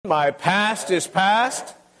My past is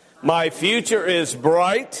past. My future is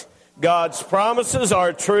bright. God's promises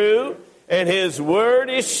are true, and His word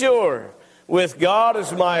is sure. With God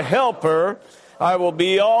as my helper, I will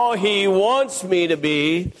be all He wants me to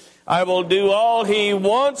be. I will do all He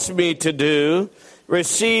wants me to do,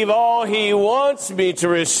 receive all He wants me to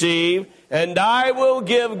receive, and I will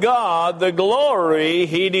give God the glory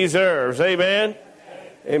He deserves. Amen?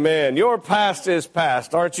 Amen. Your past is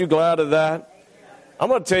past. Aren't you glad of that? I'm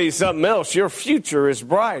going to tell you something else. Your future is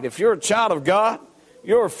bright. If you're a child of God,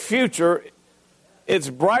 your future, it's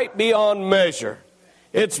bright beyond measure.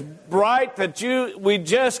 It's bright that we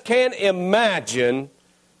just can't imagine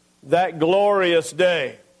that glorious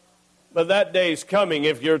day. But that day's coming.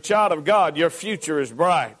 If you're a child of God, your future is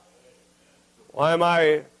bright. Why am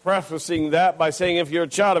I prefacing that by saying if you're a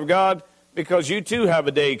child of God? Because you too have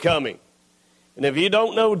a day coming. And if you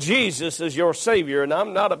don't know Jesus as your Savior, and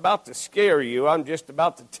I'm not about to scare you, I'm just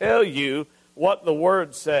about to tell you what the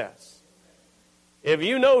Word says. If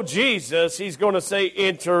you know Jesus, He's going to say,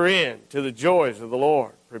 enter in to the joys of the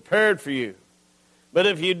Lord, prepared for you. But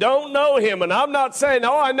if you don't know Him, and I'm not saying,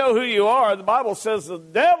 oh, I know who you are. The Bible says the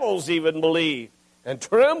devils even believe and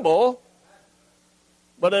tremble.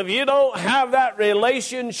 But if you don't have that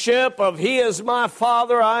relationship of He is my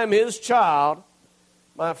Father, I am His child,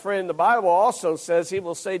 my friend, the Bible also says He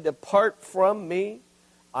will say, depart from me,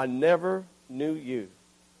 I never knew you.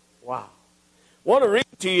 Wow. I want to read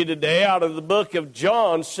to you today out of the book of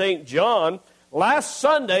John, St. John. Last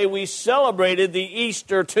Sunday we celebrated the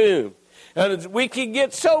Easter tomb. And we can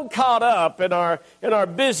get so caught up in our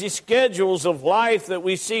busy schedules of life that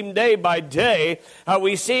we seem day by day,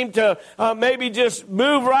 we seem to maybe just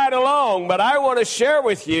move right along. But I want to share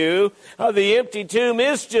with you, the empty tomb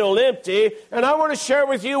is still empty, and I want to share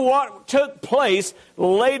with you what took place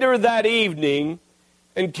later that evening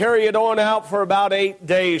and carry it on out for about 8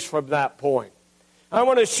 days from that point. I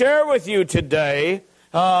want to share with you today,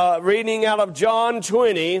 reading out of John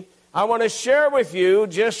 20, I want to share with you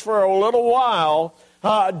just for a little while,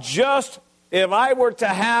 just if I were to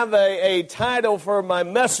have a title for my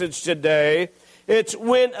message today, it's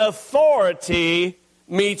When Authority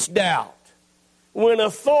Meets Doubt. When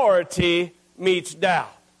Authority Meets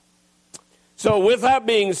Doubt. So with that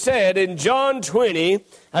being said, in John 20,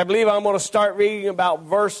 I believe I'm going to start reading about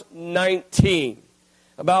verse 19.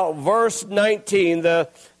 About verse 19, the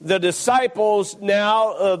disciples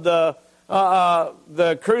now,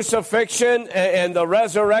 the crucifixion and the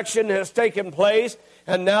resurrection has taken place,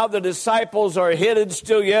 and now the disciples are hidden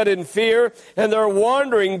still yet in fear, and they're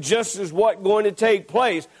wondering just as what's going to take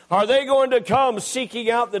place. Are they going to come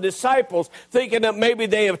seeking out the disciples, thinking that maybe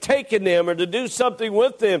they have taken them or to do something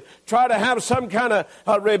with them, try to have some kind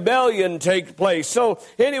of rebellion take place? So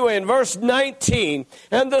anyway, in verse 19,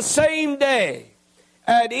 and the same day,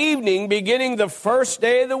 at evening, beginning the first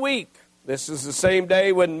day of the week. This is the same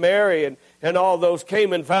day when Mary and all those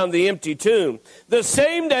came and found the empty tomb. The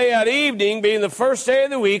same day at evening, being the first day of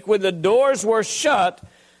the week, when the doors were shut,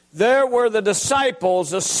 there were the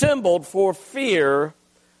disciples assembled for fear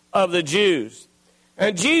of the Jews.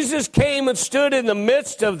 And Jesus came and stood in the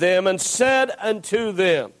midst of them and said unto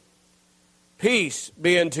them, peace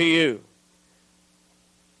be unto you.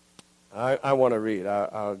 I want to read.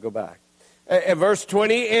 I'll go back. Verse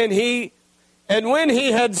 20, and when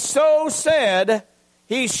he had so said,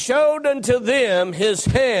 he showed unto them his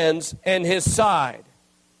hands and his side.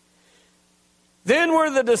 Then were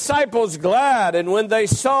the disciples glad, and when they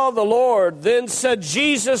saw the Lord, then said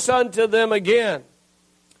Jesus unto them again,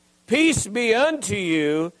 peace be unto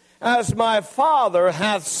you, as my Father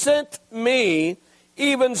hath sent me,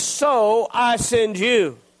 even so I send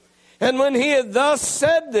you. And when he had thus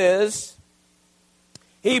said this,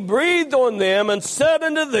 he breathed on them and said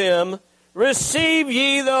unto them, receive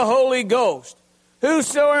ye the Holy Ghost.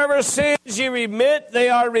 Whosoever sins ye remit, they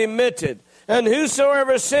are remitted. And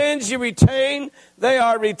whosoever sins ye retain, they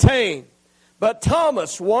are retained. But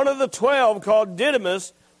Thomas, one of the 12, called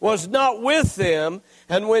Didymus, was not with them.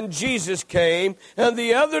 And when Jesus came, and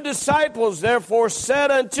the other disciples therefore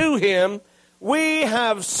said unto him, we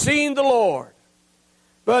have seen the Lord.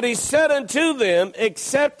 But he said unto them,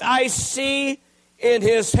 except I see in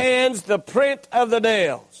his hands the print of the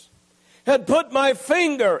nails, and put my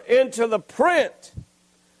finger into the print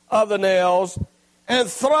of the nails, and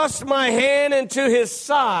thrust my hand into his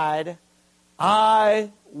side,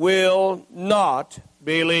 I will not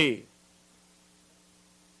believe.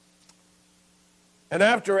 And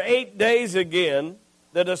after 8 days again,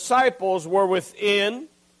 the disciples were within,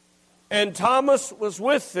 and Thomas was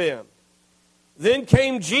with them. Then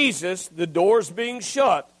came Jesus, the doors being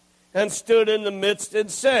shut, and stood in the midst and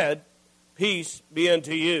said, Peace be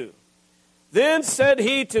unto you. Then said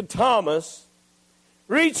he to Thomas,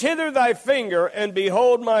 reach hither thy finger, and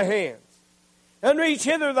behold my hands. And reach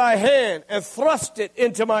hither thy hand, and thrust it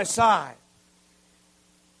into my side.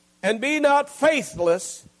 And be not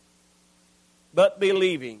faithless, but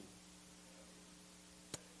believing.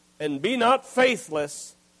 And be not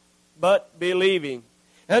faithless, but believing.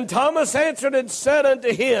 And Thomas answered and said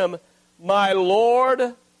unto him, my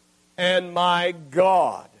Lord and my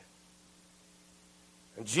God.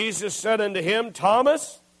 And Jesus said unto him,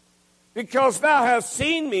 Thomas, because thou hast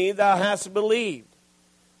seen me, thou hast believed.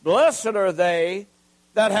 Blessed are they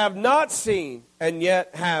that have not seen, and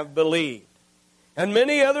yet have believed. And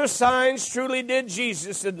many other signs truly did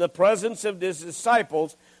Jesus in the presence of his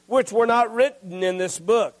disciples, which were not written in this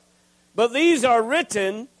book. But these are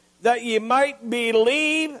written that ye might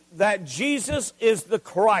believe that Jesus is the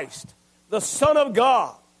Christ, the Son of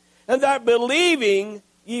God, and that believing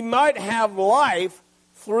ye might have life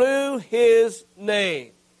through his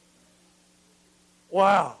name.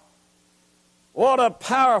 Wow. What a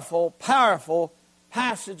powerful, powerful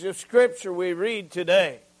passage of Scripture we read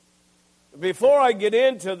today. Before I get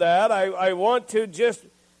into that, I want to just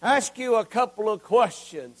ask you a couple of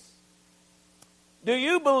questions. Do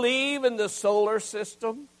you believe in the solar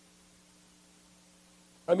system?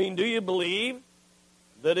 I mean, do you believe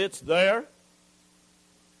that it's there?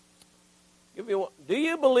 Do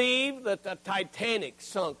you believe that the Titanic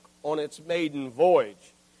sunk on its maiden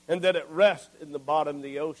voyage and that it rests in the bottom of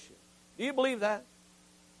the ocean? Do you believe that?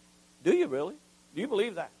 Do you really? Do you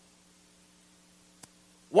believe that?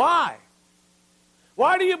 Why?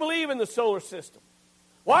 Why do you believe in the solar system?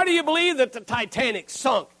 Why do you believe that the Titanic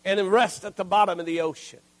sunk and it rests at the bottom of the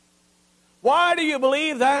ocean? Why do you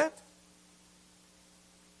believe that?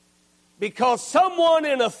 Because someone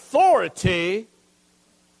in authority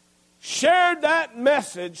shared that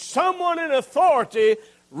message. Someone in authority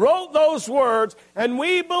wrote those words, and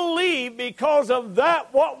we believe because of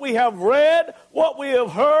that what we have read, what we have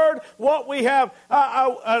heard, what we have,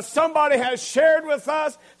 somebody has shared with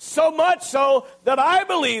us, so much so that I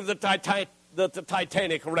believe that the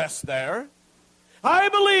Titanic rests there. I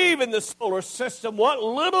believe in the solar system, what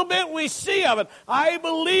little bit we see of it. I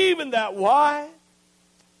believe in that. Why?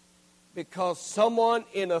 Because someone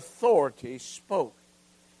in authority spoke,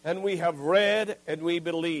 and we have read and we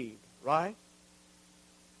believe, right?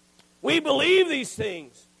 We believe these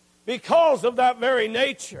things because of that very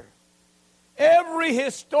nature. Every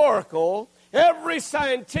historical, every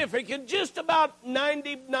scientific, and just about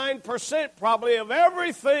 99% probably of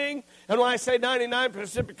everything, and when I say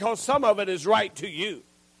 99% because some of it is right to you,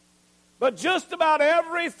 but just about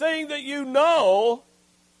everything that you know,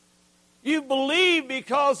 you believe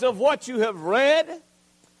because of what you have read,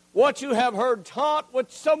 what you have heard taught,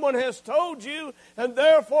 what someone has told you, and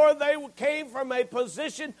therefore they came from a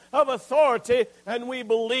position of authority, and we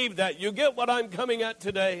believe that. You get what I'm coming at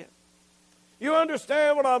today? You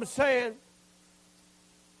understand what I'm saying?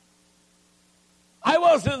 I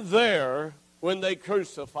wasn't there when they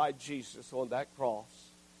crucified Jesus on that cross.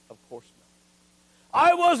 Of course not.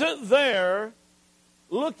 I wasn't there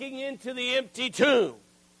looking into the empty tomb.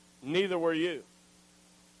 Neither were you.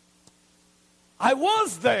 I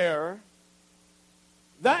was there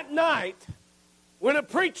that night when a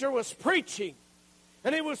preacher was preaching,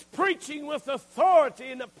 and he was preaching with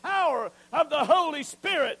authority and the power of the Holy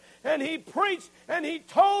Spirit, and he preached and he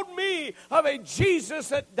told me of a Jesus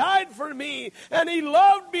that died for me, and he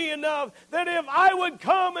loved me enough that if I would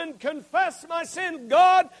come and confess my sin,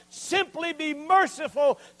 God, simply be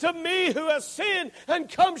merciful to me who has sinned and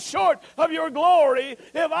come short of your glory.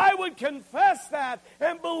 If I would confess that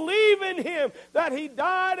and believe in him that he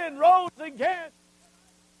died and rose again,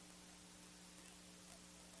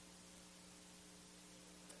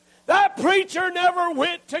 that preacher never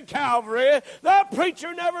went to Calvary. That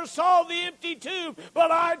preacher never saw the empty tomb.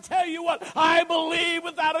 But I tell you what, I believe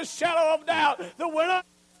without a shadow of doubt that when I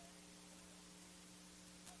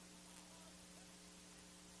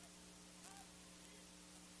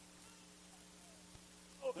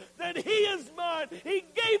that he is mine. He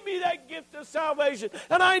gave me that gift of salvation.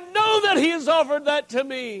 And I know that he has offered that to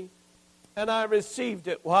me. And I received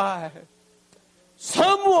it. Why?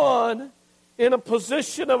 Someone in a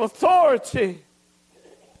position of authority.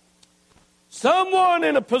 Someone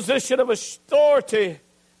in a position of authority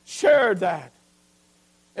shared that.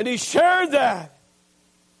 And he shared that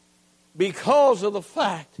because of the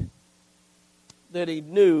fact that he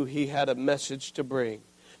knew he had a message to bring.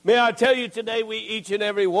 May I tell you today, we each and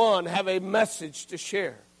every one have a message to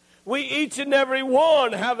share. We each and every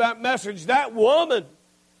one have that message. That woman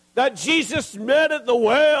that Jesus met at the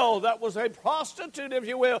well, that was a prostitute, if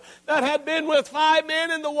you will, that had been with 5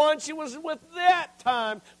 men, and the one she was with that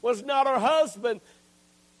time was not her husband.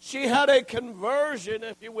 She had a conversion,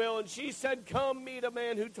 if you will, and she said, come meet a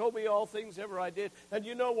man who told me all things ever I did. And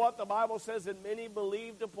you know what? The Bible says that many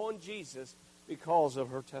believed upon Jesus because of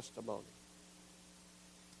her testimony.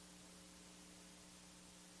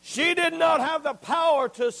 She did not have the power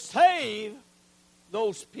to save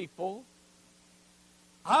those people.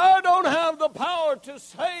 I don't have the power to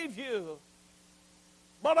save you,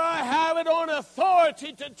 but I have it on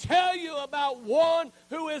authority to tell you about one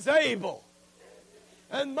who is able.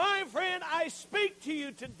 And my friend, I speak to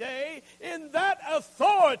you today in that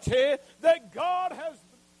authority that God has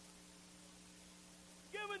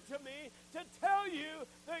given to me to tell you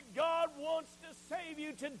that God wants to save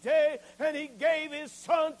you today, and He gave His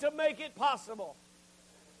Son to make it possible.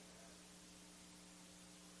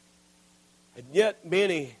 And yet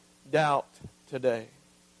many doubt today.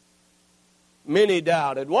 Many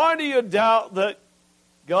doubted. Why do you doubt that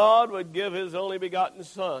God would give His only begotten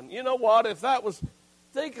Son? You know what? If that was...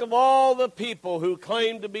 Think of all the people who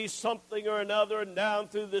claimed to be something or another and down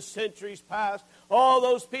through the centuries past. All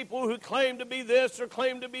those people who claimed to be this or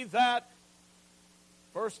claimed to be that.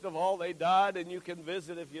 First of all, they died, and you can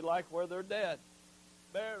visit if you like where they're dead.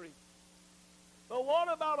 Buried. But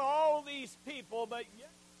what about all these people that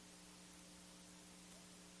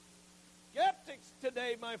skeptics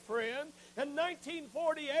today, my friend? In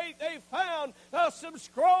 1948, they found some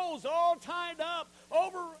scrolls all tied up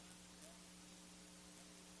over...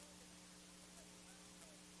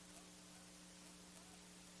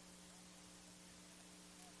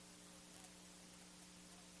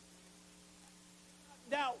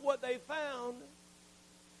 doubt what they found.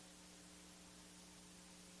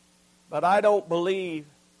 But I don't believe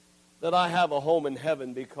that I have a home in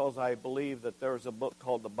heaven because I believe that there's a book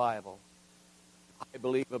called the Bible. I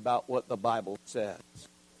believe about what the Bible says.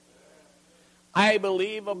 I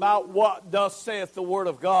believe about what thus saith the Word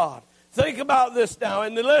of God. Think about this now,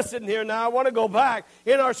 and listen here now. I want to go back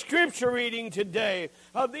in our scripture reading today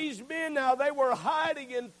of these men. Now, they were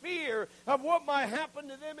hiding in fear of what might happen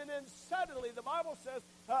to them, and then suddenly, the Bible says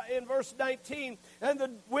in verse 19,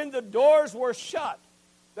 when the doors were shut,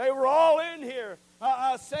 they were all in here,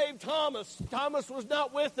 save Thomas. Thomas was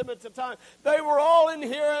not with them at the time. They were all in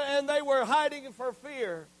here, and they were hiding for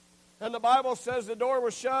fear. And the Bible says the door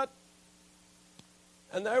was shut,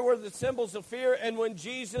 and there were the symbols of fear. And when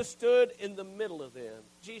Jesus stood in the middle of them,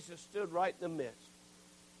 Jesus stood right in the midst.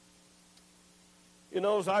 You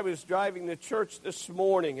know, as I was driving to church this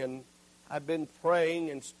morning, and I've been praying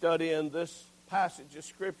and studying this passage of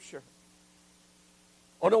Scripture.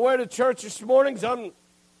 On the way to church this morning, as I'm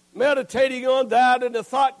meditating on that, and the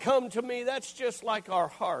thought come to me, that's just like our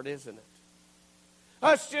heart, isn't it?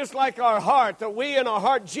 That's just like our heart, that we in our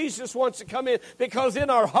heart, Jesus wants to come in, because in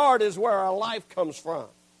our heart is where our life comes from.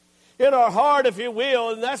 In our heart, if you will,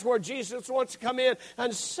 and that's where Jesus wants to come in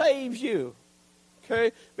and save you.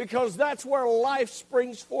 Okay? Because that's where life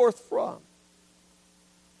springs forth from.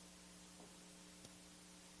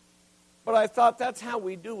 But I thought that's how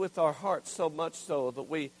we do with our hearts, so much so that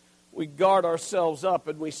we guard ourselves up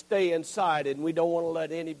and we stay inside and we don't want to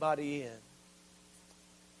let anybody in.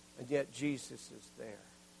 And yet Jesus is there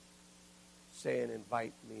saying,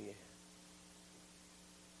 invite me in.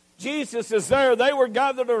 Jesus is there. They were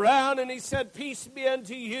gathered around, and He said, peace be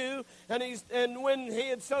unto you. And when He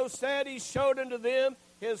had so said, He showed unto them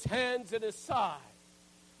His hands and His side.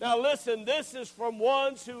 Now listen, this is from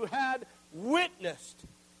ones who had witnessed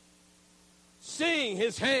seeing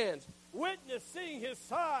His hands, witnessed seeing His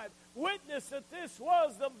side, witnessed that this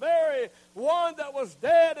was the very one that was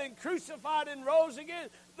dead and crucified and rose again.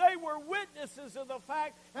 They were witnesses of the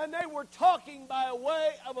fact, and they were talking by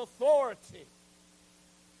way of authority.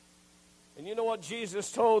 And you know what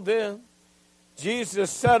Jesus told them? Jesus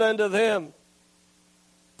said unto them,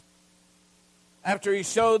 after He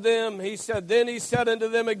showed them, He said, then He said unto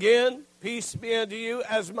them again, peace be unto you,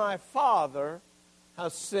 as my Father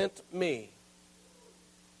hath sent me.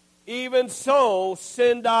 Even so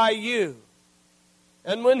send I you.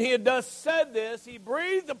 And when He had thus said this, He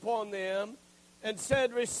breathed upon them and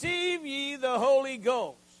said, receive ye the Holy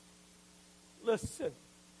Ghost. Listen,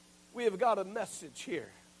 we have got a message here.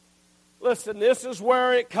 Listen, this is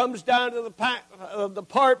where it comes down to the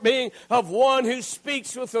part being of one who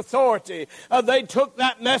speaks with authority. They took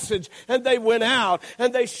that message and they went out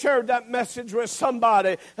and they shared that message with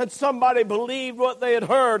somebody, and somebody believed what they had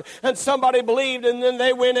heard, and somebody believed, and then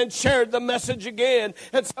they went and shared the message again,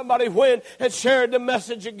 and somebody went and shared the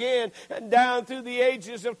message again, and down through the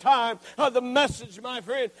ages of time, the message, my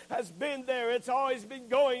friend, has been there. It's always been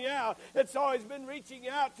going out. It's always been reaching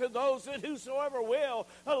out to those that whosoever will,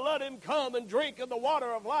 let him come and drink of the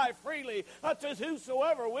water of life freely. To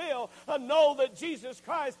whosoever will, know that Jesus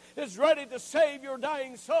Christ is ready to save your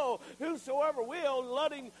dying soul. Whosoever will,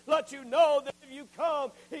 let you know that if you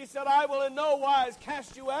come, he said, I will in no wise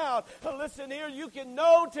cast you out. Listen here, you can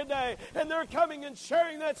know today, and they're coming and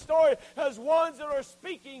sharing that story as ones that are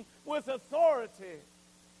speaking with authority.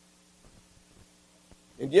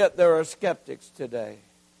 And yet there are skeptics today.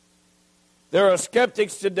 There are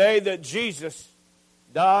skeptics today that Jesus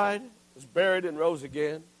died, was buried, and rose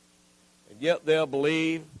again. And yet they'll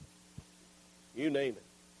believe, you name it.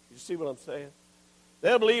 You see what I'm saying?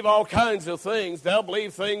 They'll believe all kinds of things. They'll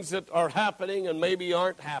believe things that are happening and maybe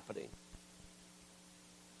aren't happening.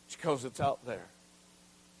 It's because it's out there.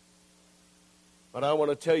 But I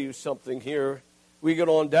want to tell you something here. We get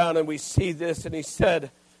on down and we see this, and he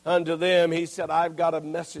said unto them, he said, I've got a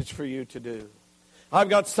message for you to do. I've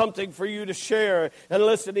got something for you to share. And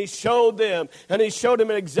listen, he showed them, and he showed them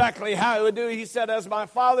exactly how he would do it. He said, as my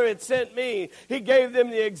Father had sent me, he gave them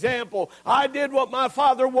the example. I did what my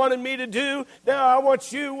Father wanted me to do. Now I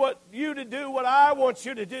want you to do what I want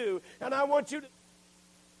you to do. And I want you to...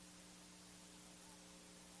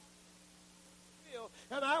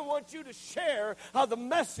 And I want you to share the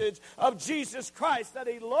message of Jesus Christ, that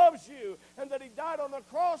he loves you and that he died on the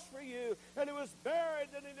cross for you and he was buried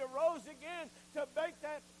and he arose again to make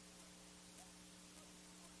that.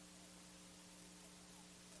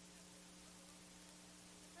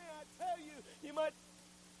 May I tell you, you might...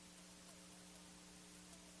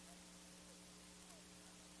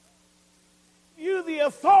 you the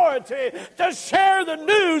authority to share the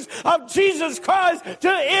news of Jesus Christ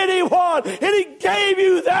to anyone, and he gave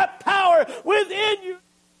you that power within you.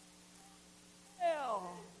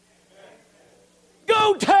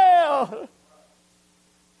 Go tell.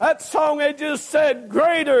 That song they just said,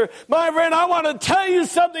 greater. My friend, I want to tell you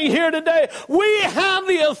something here today. We have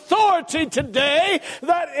the authority today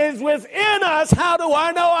that is within us. How do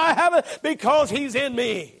I know I have it? Because he's in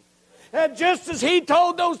me. And just as he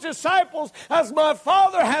told those disciples, as my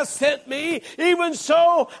Father has sent me, even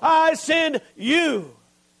so I send you.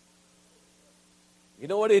 You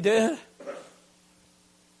know what he did?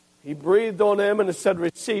 He breathed on them and said,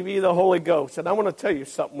 receive ye the Holy Ghost. And I want to tell you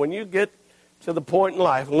something. When you get to the point in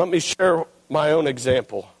life, and let me share my own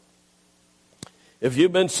example. If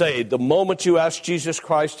you've been saved, the moment you ask Jesus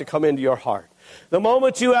Christ to come into your heart, the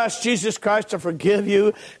moment you ask Jesus Christ to forgive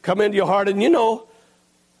you, come into your heart, and you know,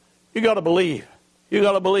 you got to believe. You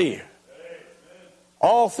got to believe.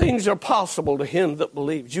 All things are possible to him that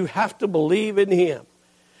believes. You have to believe in him.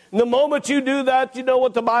 And the moment you do that, you know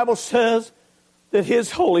what the Bible says? That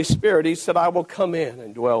his Holy Spirit, he said, I will come in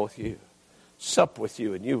and dwell with you, sup with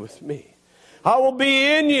you, and you with me. I will be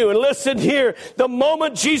in you. And listen here, the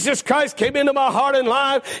moment Jesus Christ came into my heart and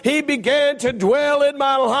life, he began to dwell in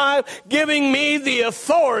my life, giving me the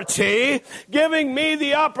authority, giving me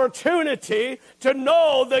the opportunity to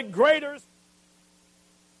know that greater is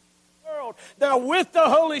the world. Now with the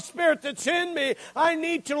Holy Spirit that's in me, I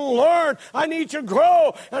need to learn, I need to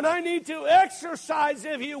grow, and I need to exercise,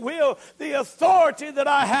 if you will, the authority that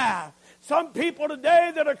I have. Some people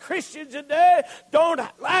today that are Christians today don't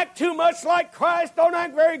act too much like Christ, don't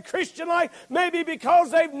act very Christian-like, maybe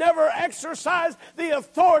because they've never exercised the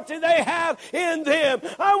authority they have in them.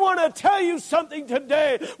 I want to tell you something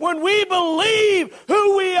today. When we believe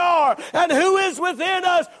who we are and who is within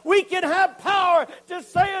us, we can have power to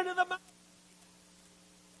say unto the mountain,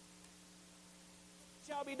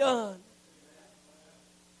 shall be done.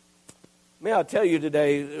 May I tell you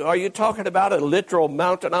today, are you talking about a literal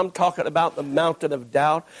mountain? I'm talking about the mountain of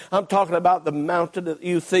doubt. I'm talking about the mountain that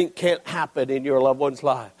you think can't happen in your loved one's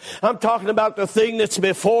life. I'm talking about the thing that's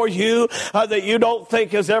before you that you don't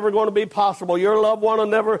think is ever going to be possible. Your loved one will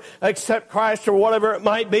never accept Christ or whatever it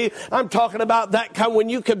might be. I'm talking about that kind when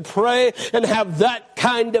you can pray and have that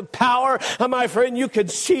kind of power. And my friend, you can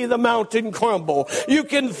see the mountain crumble. You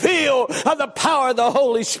can feel the power of the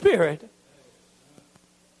Holy Spirit.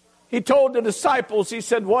 He told the disciples, he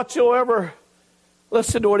said, whatsoever,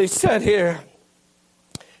 listen to what he said here.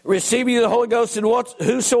 Receiving the Holy Ghost, and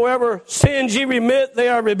whosoever sins ye remit, they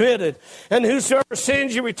are remitted. And whosoever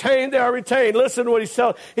sins ye retain, they are retained. Listen to what he's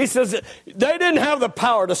telling. He says that they didn't have the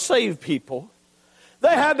power to save people. They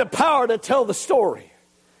had the power to tell the story.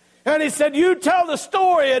 And he said, you tell the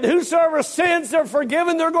story, and whosoever sins they're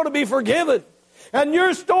forgiven, they're going to be forgiven. And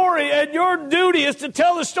your story and your duty is to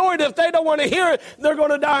tell the story. And if they don't want to hear it, they're going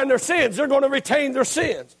to die in their sins. They're going to retain their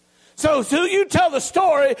sins. So you tell the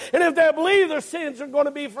story, and if they believe their sins are going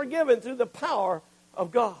to be forgiven through the power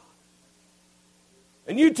of God.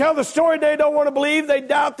 And you tell the story they don't want to believe, they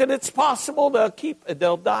doubt that it's possible,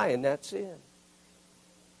 they'll die in that sin.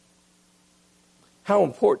 How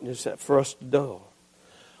important is that for us to know?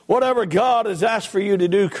 Whatever God has asked for you to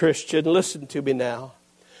do, Christian, listen to me now.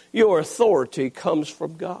 Your authority comes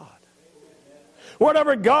from God.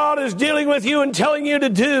 Whatever God is dealing with you and telling you to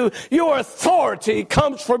do, your authority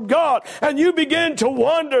comes from God. And you begin to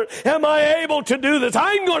wonder, am I able to do this?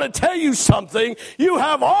 I'm going to tell you something. You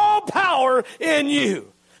have all power in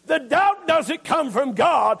you. The doubt doesn't come from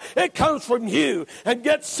God. It comes from you. And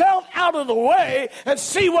get self out of the way and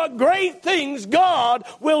see what great things God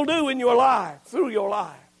will do in your life, through your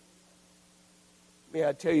life. May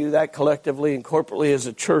I tell you that collectively and corporately as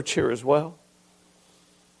a church here as well?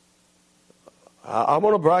 I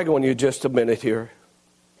want to brag on you just a minute here.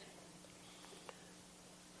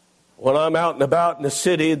 When I'm out and about in the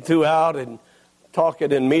city and throughout and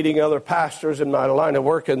talking and meeting other pastors in my line of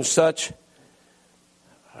work and such,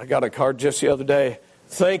 I got a card just the other day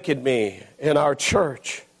thanking me in our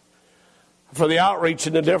church for the outreach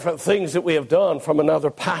and the different things that we have done from another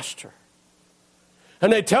pastor.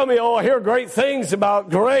 And they tell me, oh, I hear great things about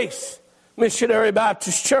Grace Missionary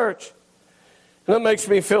Baptist Church. And that makes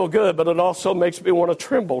me feel good, but it also makes me want to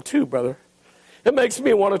tremble too, brother. It makes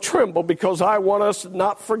me want to tremble because I want us to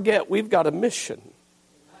not forget we've got a mission.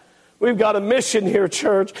 We've got a mission here,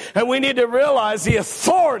 church, and we need to realize the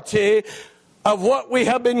authority of what we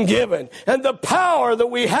have been given and the power that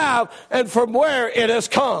we have and from where it has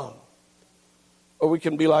come. Or we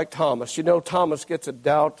can be like Thomas. You know, Thomas gets a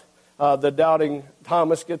doubt. The doubting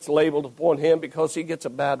Thomas gets labeled upon him because he gets a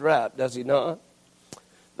bad rap, does he not?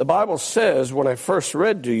 The Bible says, when I first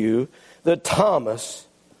read to you, that Thomas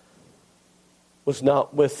was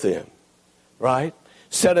not with them, right?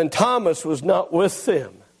 Said, and Thomas was not with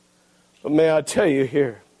them. But may I tell you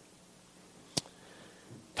here,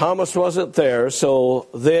 Thomas wasn't there, so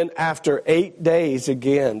then after 8 days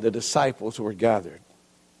again, the disciples were gathered.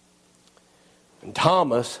 And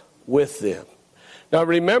Thomas with them. Now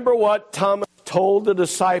remember what Thomas told the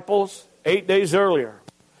disciples 8 days earlier.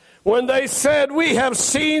 When they said, we have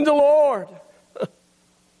seen the Lord.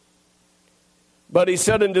 But he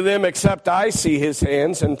said unto them, except I see his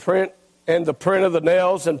hands and the print of the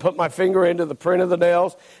nails, and put my finger into the print of the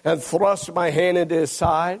nails, and thrust my hand into his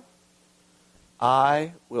side,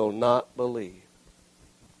 I will not believe.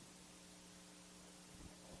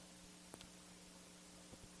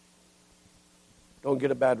 Don't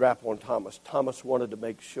get a bad rap on Thomas. Thomas wanted to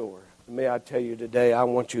make sure. May I tell you today, I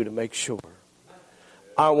want you to make sure.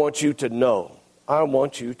 I want you to know. I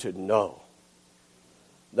want you to know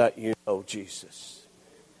that you know Jesus.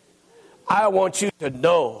 I want you to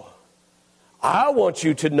know. I want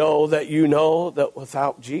you to know that you know that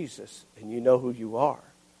without Jesus, and you know who you are,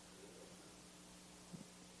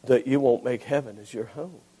 that you won't make heaven as your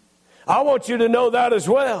home. I want you to know that as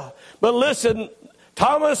well. But listen,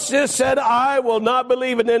 Thomas just said, I will not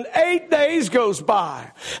believe. And then 8 days goes by.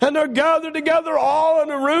 And they're gathered together all in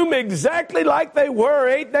a room exactly like they were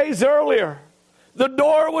 8 days earlier. The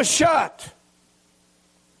door was shut.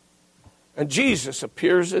 And Jesus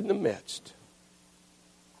appears in the midst.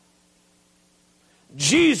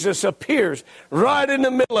 Jesus appears right in the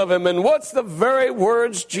middle of him. And what's the very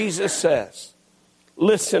words Jesus says?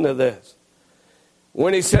 Listen to this.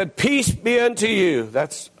 When he said, peace be unto you,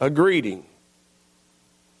 that's a greeting.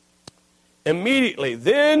 Immediately,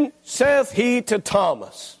 then saith he to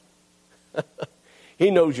Thomas. He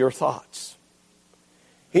knows your thoughts.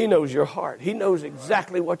 He knows your heart. He knows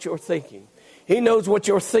exactly what you're thinking. He knows what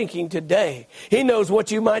you're thinking today. He knows what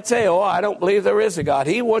you might say. Oh, I don't believe there is a God.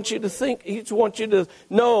 He wants you to think. He wants you to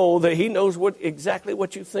know that he knows exactly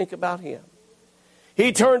what you think about him.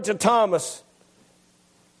 He turned to Thomas.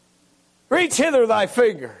 Reach hither thy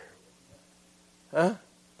finger. Huh?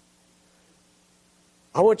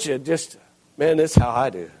 I want you to just, man, this is how I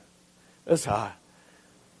do. This is how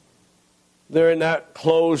they're in that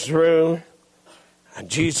closed room, and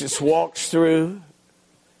Jesus walks through.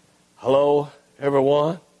 Hello,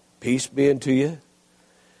 everyone. Peace be unto you.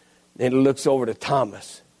 Then he looks over to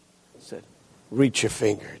Thomas and said, reach your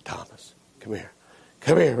finger, Thomas. Come here.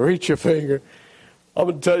 Come here, reach your finger. I'm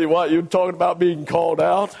going to tell you what, you're talking about being called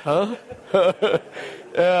out, huh?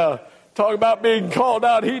 Yeah, talking about being called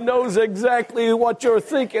out. He knows exactly what you're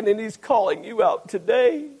thinking, and he's calling you out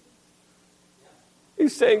today.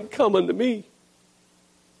 He's saying, come unto me.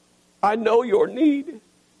 I know your need.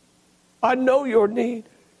 I know your need.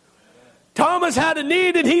 Thomas had a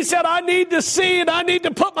need, and he said, I need to see, and I need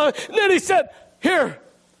to put my... And then he said, here.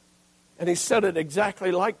 And he said it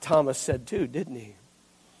exactly like Thomas said too, didn't he?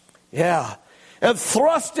 Yeah. And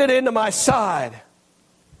thrust it into my side.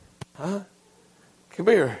 Huh? Come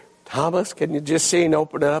here, Thomas. Can you just see him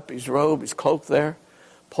open it up, his robe, his cloak there,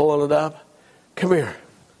 pulling it up? Come here.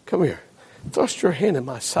 Come here. Thrust your hand in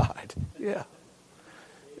my side. Yeah.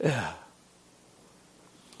 Yeah.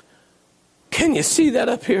 Can you see that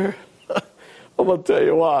up here? I'm going to tell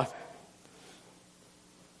you what.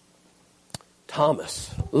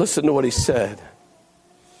 Thomas, listen to what he said.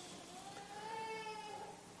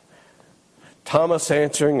 Thomas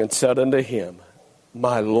answering and said unto him,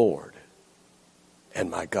 my Lord and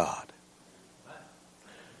my God.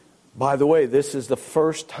 By the way, this is the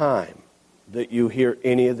first time that you hear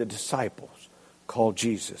any of the disciples call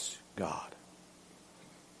Jesus God.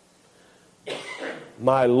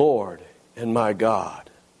 My Lord and my God.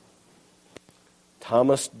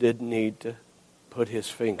 Thomas didn't need to put his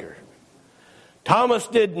finger. Thomas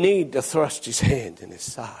didn't need to thrust his hand in his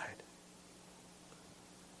side.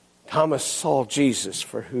 Thomas saw Jesus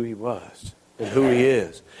for who he was and who he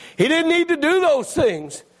is. He didn't need to do those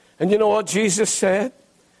things. And you know what Jesus said?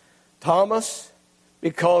 Thomas,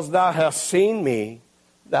 because thou hast seen me,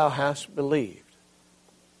 thou hast believed.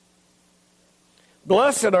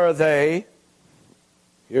 Blessed are they,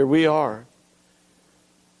 here we are,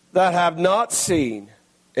 that have not seen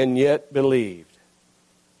and yet believed.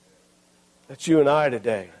 That's you and I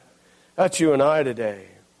today. That's you and I today.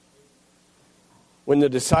 When the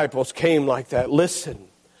disciples came like that, listen,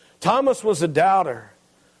 Thomas was a doubter,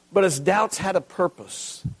 but his doubts had a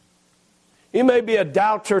purpose. You may be a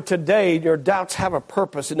doubter today, and your doubts have a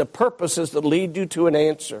purpose, and the purpose is to lead you to an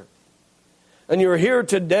answer. And you're here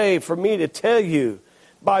today for me to tell you,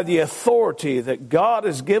 by the authority that God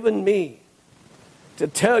has given me, to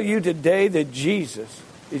tell you today that Jesus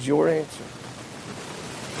is your answer.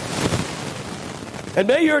 And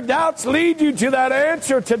may your doubts lead you to that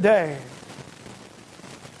answer today.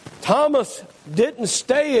 Thomas didn't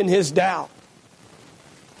stay in his doubt.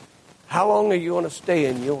 How long are you going to stay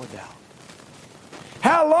in your doubt?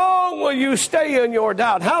 How long will you stay in your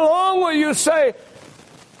doubt? How long will you say,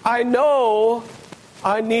 I know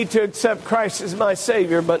I need to accept Christ as my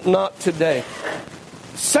Savior, but not today?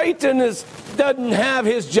 Satan doesn't have,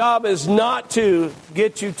 his job is not to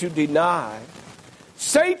get you to deny.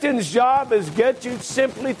 Satan's job is get you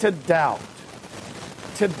simply to doubt.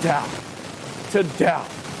 To doubt. To doubt.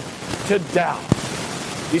 To doubt.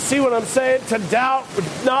 You see what I'm saying? To doubt,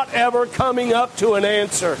 not ever coming up to an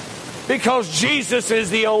answer. Because Jesus is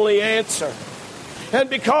the only answer. And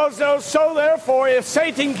because so therefore, if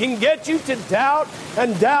Satan can get you to doubt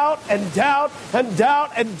and doubt and doubt and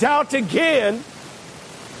doubt and doubt again,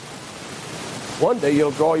 one day you'll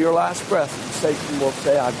draw your last breath and Satan will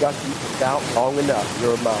say, I've got you to doubt long enough.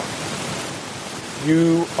 You're mine.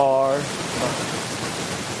 You are mine.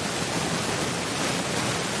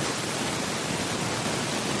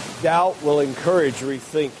 Doubt will encourage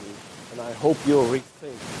rethinking, and I hope you'll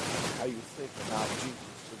rethink how you think about Jesus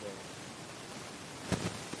today.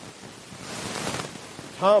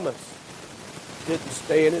 Thomas didn't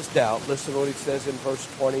stay in his doubt. Listen to what he says in verse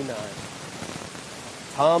 29.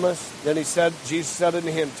 Thomas, then Jesus said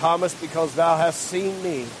unto him, Thomas, because thou hast seen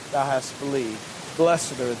me, thou hast believed.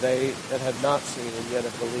 Blessed are they that have not seen and yet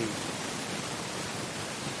have believed.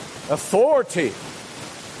 Authority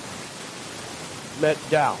met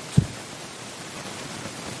doubt.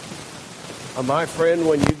 And my friend,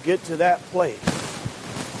 when you get to that place,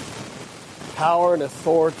 power and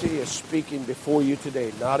authority is speaking before you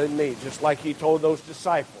today, not in me. Just like he told those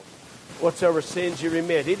disciples, whatsoever sins you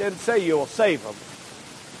remit. He didn't say you will save them.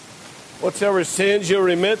 Whatsoever sins you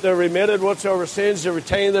remit, they're remitted. Whatsoever sins you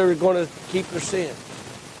retain, they're going to keep their sin.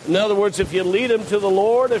 In other words, if you lead them to the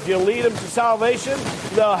Lord, if you lead them to salvation,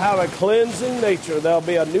 they'll have a cleansing nature. They'll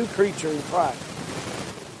be a new creature in Christ.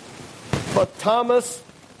 But Thomas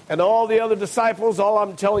and all the other disciples, all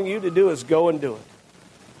I'm telling you to do is go and do it.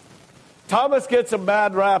 Thomas gets a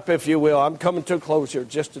bad rap, if you will. I'm coming to a close here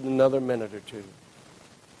just in another minute or two.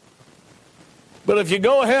 But if you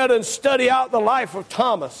go ahead and study out the life of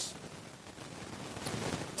Thomas,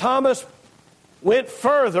 Thomas went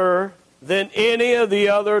further than any of the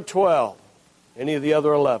other 12, any of the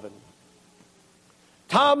other 11.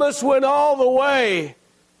 Thomas went all the way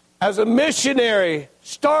as a missionary,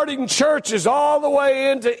 starting churches all the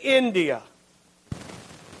way into India.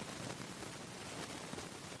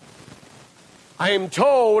 I am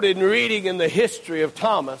told in reading in the history of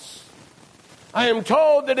Thomas, I am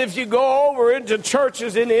told that if you go over into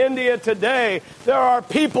churches in India today, there are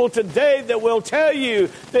people today that will tell you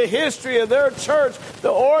the history of their church, the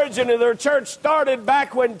origin of their church started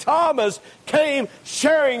back when Thomas came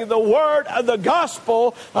sharing the word of the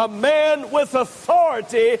gospel, a man with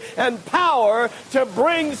authority and power to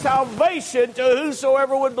bring salvation to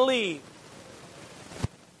whosoever would believe.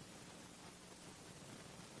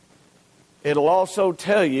 It'll also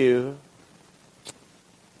tell you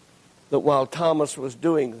that while Thomas was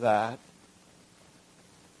doing that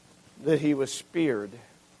he was speared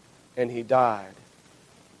and he died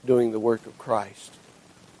doing the work of Christ.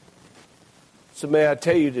 So may I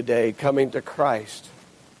tell you today, coming to Christ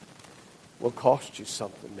will cost you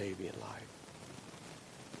something maybe in life.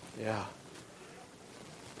 Yeah.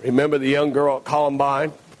 Remember the young girl at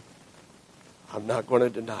Columbine? I'm not going to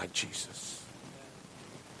deny Jesus.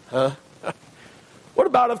 Huh? What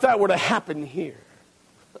about if that were to happen here?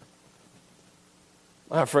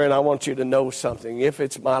 My friend, I want you to know something. If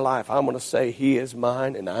it's my life, I'm going to say He is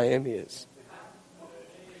mine and I am His.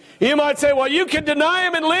 You might say, well, you can deny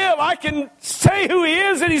Him and live. I can say who He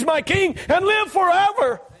is and He's my King and live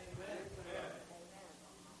forever.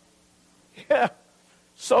 Yeah,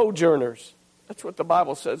 sojourners. That's what the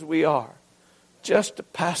Bible says we are. Just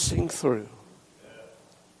passing through.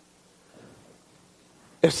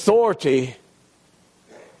 Authority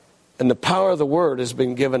and the power of the Word has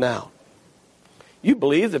been given out. You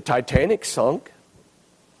believe the Titanic sunk,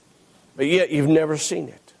 but yet you've never seen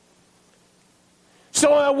it.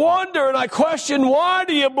 So I wonder and I question, why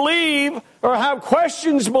do you believe or have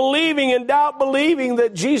questions believing and doubt believing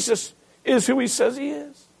that Jesus is who He says He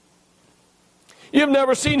is? You've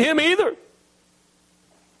never seen Him either.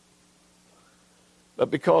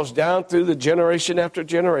 But because down through the generation after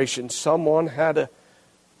generation, someone had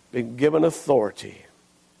been given authority.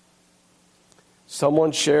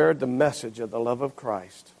 Someone shared the message of the love of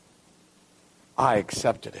Christ. I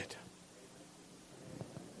accepted it.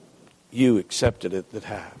 You accepted it that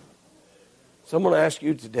have. So I'm going to ask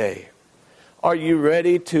you today, are you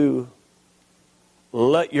ready to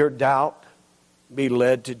let your doubt be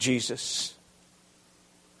led to Jesus?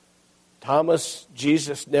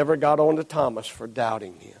 Jesus never got on to Thomas for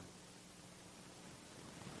doubting Him.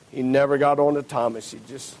 He never got on to Thomas. He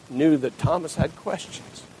just knew that Thomas had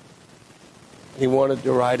questions. He wanted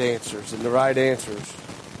the right answers, and the right answers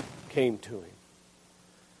came to him.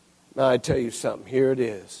 Now I tell you something, here it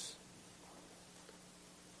is.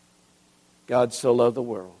 God so loved the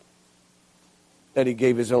world that He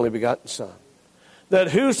gave His only begotten Son,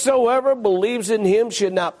 that whosoever believes in Him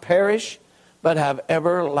should not perish, but have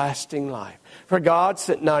everlasting life. For God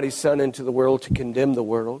sent not His Son into the world to condemn the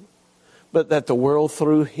world, but that the world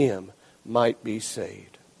through Him might be saved.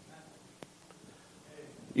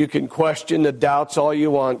 You can question the doubts all you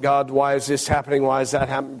want. God, why is this happening? Why is that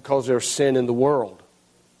happening? Because there's sin in the world.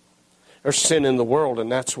 There's sin in the world, and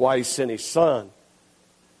that's why He sent His Son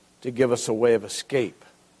to give us a way of escape.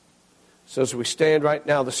 So as we stand right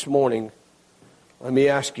now this morning, let me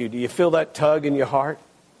ask you, do you feel that tug in your heart?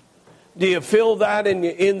 Do you feel that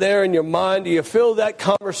in there in your mind? Do you feel that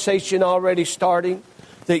conversation already starting?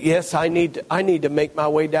 That yes, I need to make my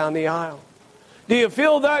way down the aisle. Do you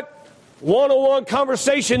feel that one-on-one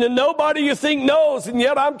conversation and nobody you think knows, and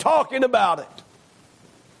yet I'm talking about it?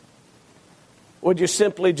 Would you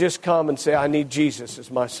simply just come and say, I need Jesus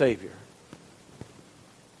as my Savior?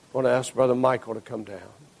 I want to ask Brother Michael to come down.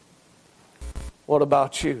 What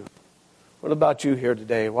about you? What about you here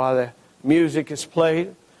today? While the music is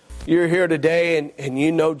played, you're here today and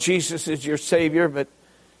you know Jesus is your Savior, but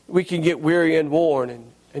we can get weary and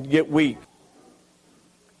worn and get weak.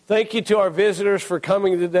 Thank you to our visitors for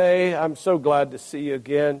coming today. I'm so glad to see you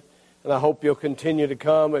again, and I hope you'll continue to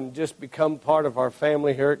come and just become part of our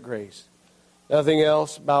family here at Grace. Nothing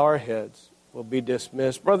else, bow our heads. We'll be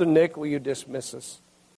dismissed. Brother Nick, will you dismiss us?